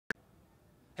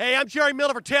Hey, I'm Jerry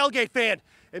Miller for Tailgate Fan.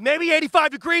 It may be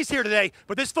 85 degrees here today,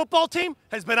 but this football team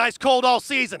has been ice cold all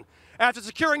season. After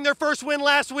securing their first win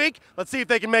last week, let's see if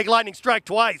they can make lightning strike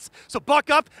twice. So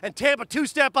buck up and Tampa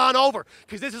two-step on over,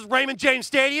 because this is Raymond James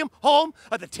Stadium, home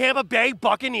of the Tampa Bay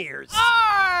Buccaneers.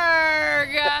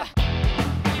 Arrgh!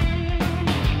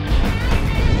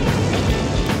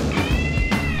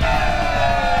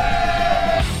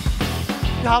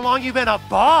 How long you been a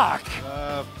Buck?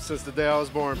 Since the day I was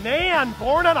born. Man,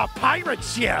 born on a pirate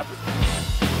ship.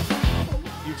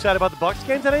 You excited about the Bucs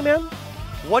game today, man?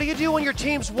 What do you do when your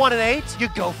team's 1-8? You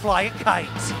go fly a kite.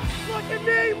 Look at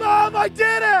me, Mom, I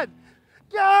did it!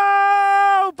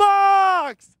 Go,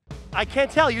 Bucs! I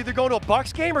can't tell, you either going to a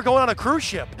Bucs game or going on a cruise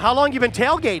ship. How long you been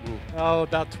tailgating? Oh,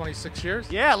 about 26 years.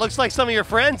 Yeah, looks like some of your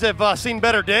friends have seen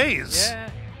better days. Yeah.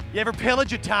 You ever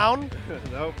pillage a town?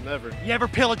 Nope, never. You ever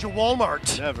pillage a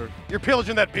Walmart? Never. You're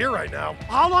pillaging that beer right now.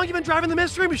 How long you been driving the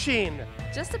Mystery Machine?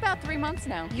 Just about 3 months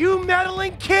now. You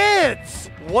meddling kids!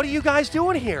 What are you guys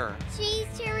doing here? She's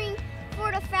cheering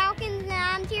for the Falcons and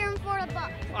I'm cheering for the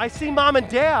Bucs. I see Mom and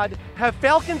Dad have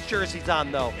Falcons jerseys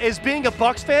on, though. Is being a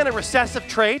Bucs fan a recessive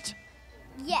trait?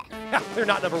 Yes. Yeah, they're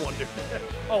not number one, dude.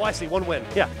 Oh, I see, one win.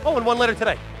 Yeah, oh, and one later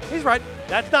today. He's right.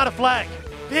 That's not a flag.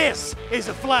 This is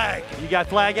a flag. You got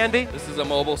flag envy? This is a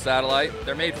mobile satellite.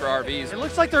 They're made for RVs. It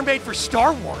looks like they're made for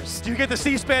Star Wars. Do you get the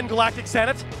C-SPAN Galactic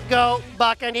Senate? Go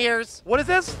Buccaneers. What is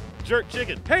this? Jerk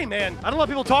chicken. Hey, man, I don't let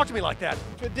people talk to me like that.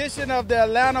 Tradition of the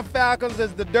Atlanta Falcons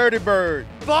is the Dirty Bird.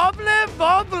 Bubbly,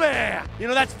 bubbly. You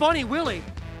know, that's funny, Willie,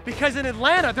 because in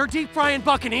Atlanta, they're deep frying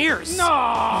Buccaneers. No!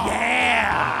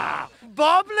 Yeah!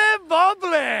 Bubbly,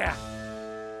 bubbly.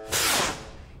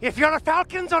 If you're a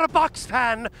Falcons or a Bucs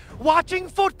fan, watching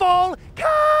football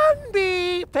can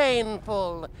be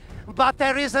painful. But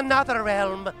there is another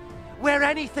realm where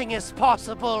anything is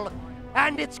possible,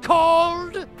 and it's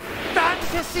called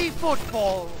fantasy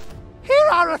football. Here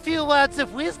are a few words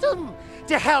of wisdom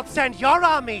to help send your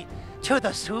army to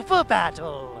the super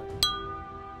battle.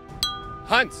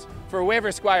 Hunts for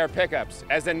waiver squire pickups,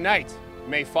 as a knight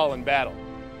may fall in battle.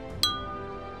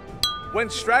 When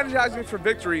strategizing for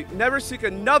victory, never seek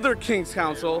another king's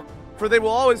counsel, for they will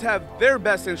always have their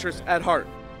best interests at heart.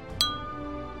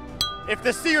 If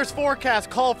the seer's forecast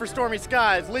call for stormy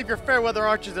skies, leave your fair weather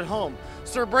archers at home.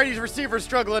 Sir Brady's receivers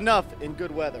struggle enough in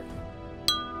good weather.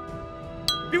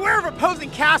 Beware of opposing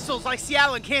castles like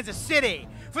Seattle and Kansas City,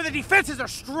 for the defenses are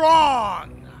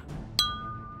strong.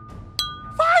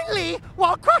 Finally,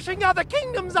 while crushing other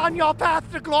kingdoms on your path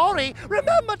to glory,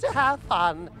 remember to have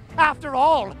fun. After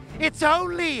all, it's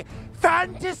only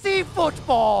fantasy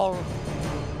football.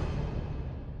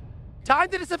 Time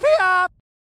to disappear.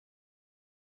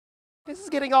 This is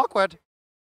getting awkward.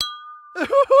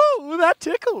 Ooh, that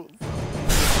tickles.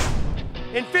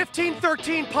 In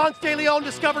 1513, Ponce de Leon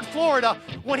discovered Florida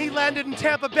when he landed in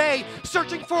Tampa Bay,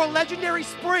 searching for a legendary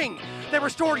spring that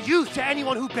restored youth to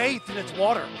anyone who bathed in its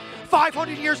water.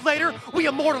 500 years later, we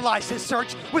immortalize his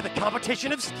search with a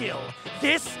competition of skill.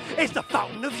 This is the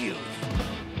Fountain of Youth.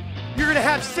 You're gonna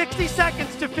have 60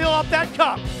 seconds to fill up that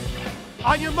cup.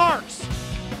 On your marks,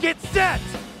 get set,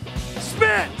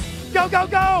 spin, go, go,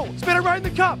 go. Spin it right in the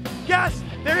cup. Yes,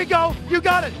 there you go, you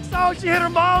got it. Oh, she hit her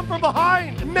mom from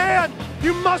behind. Man,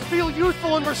 you must feel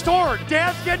youthful and restored.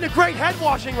 Dad's getting a great head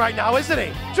washing right now, isn't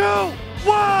he? 2,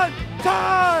 1,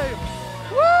 time.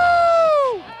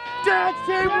 Woo! Dad's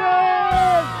team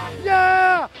wins!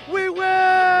 Yeah, we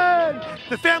win!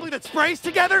 The family that sprays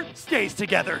together stays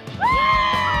together.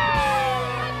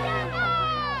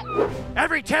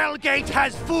 Every tailgate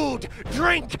has food,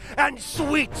 drink, and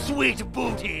sweet, sweet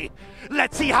booty.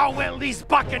 Let's see how well these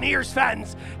Buccaneers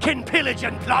fans can pillage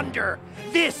and plunder.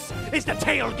 This is the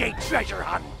Tailgate Treasure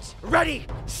Hunt. Ready,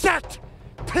 set,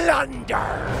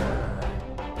 plunder.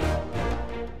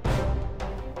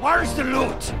 Where's the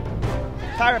loot?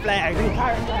 Pirate flag,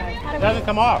 pirate flag. Doesn't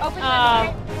come off.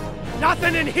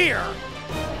 Nothing in here.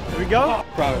 Here we go.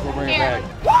 Probably, we'll bring it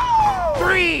back.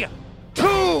 3,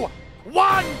 2,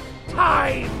 1,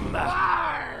 time.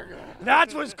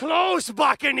 That was close,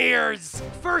 Buccaneers.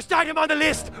 First item on the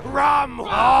list, rum.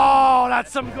 Oh,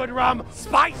 that's some good rum.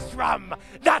 Spiced rum.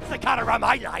 That's the kind of rum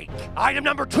I like. Item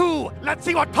number 2, let's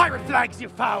see what pirate flags you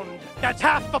found. That's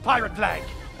half a pirate flag.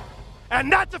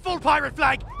 And that's a full pirate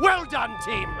flag. Well done,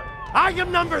 team.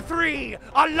 Item number 3,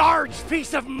 a large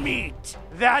piece of meat.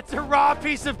 That's a raw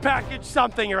piece of packaged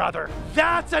something or other.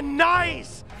 That's a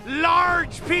nice,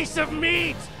 large piece of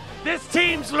meat. This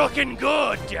team's looking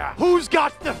good. Who's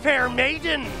got the fair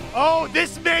maiden? Oh,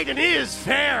 this maiden is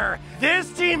fair.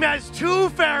 This team has 2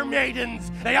 fair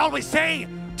maidens. They always say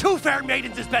 2 fair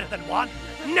maidens is better than 1.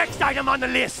 Next item on the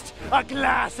list, a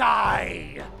glass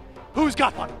eye. Who's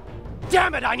got one?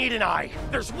 Damn it, I need an eye.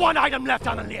 There's one item left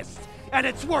on the list, and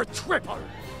it's worth triple.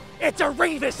 It's a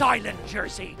Revis Island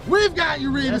jersey. We've got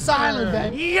you, Revis Island,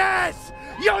 baby. Yes!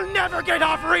 You'll never get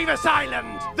off Revis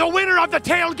Island. The winner of the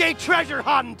Tailgate treasure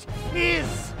hunt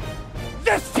is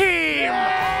this team.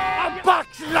 A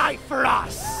Bucks life for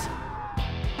us.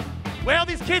 Well,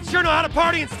 these kids sure know how to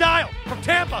party in style. From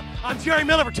Tampa, I'm Jerry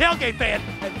Miller for Tailgate Fan,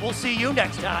 and we'll see you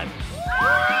next time.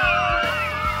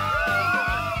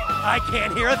 I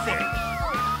can't hear a thing.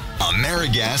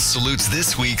 AmeriGas salutes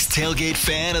this week's Tailgate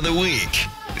Fan of the Week.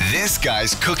 This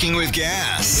guy's cooking with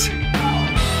gas.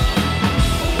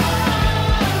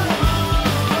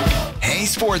 Hey,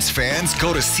 sports fans,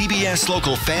 go to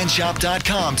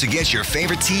CBSLocalFanshop.com to get your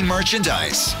favorite team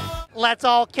merchandise. Let's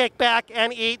all kick back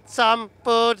and eat some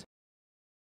food.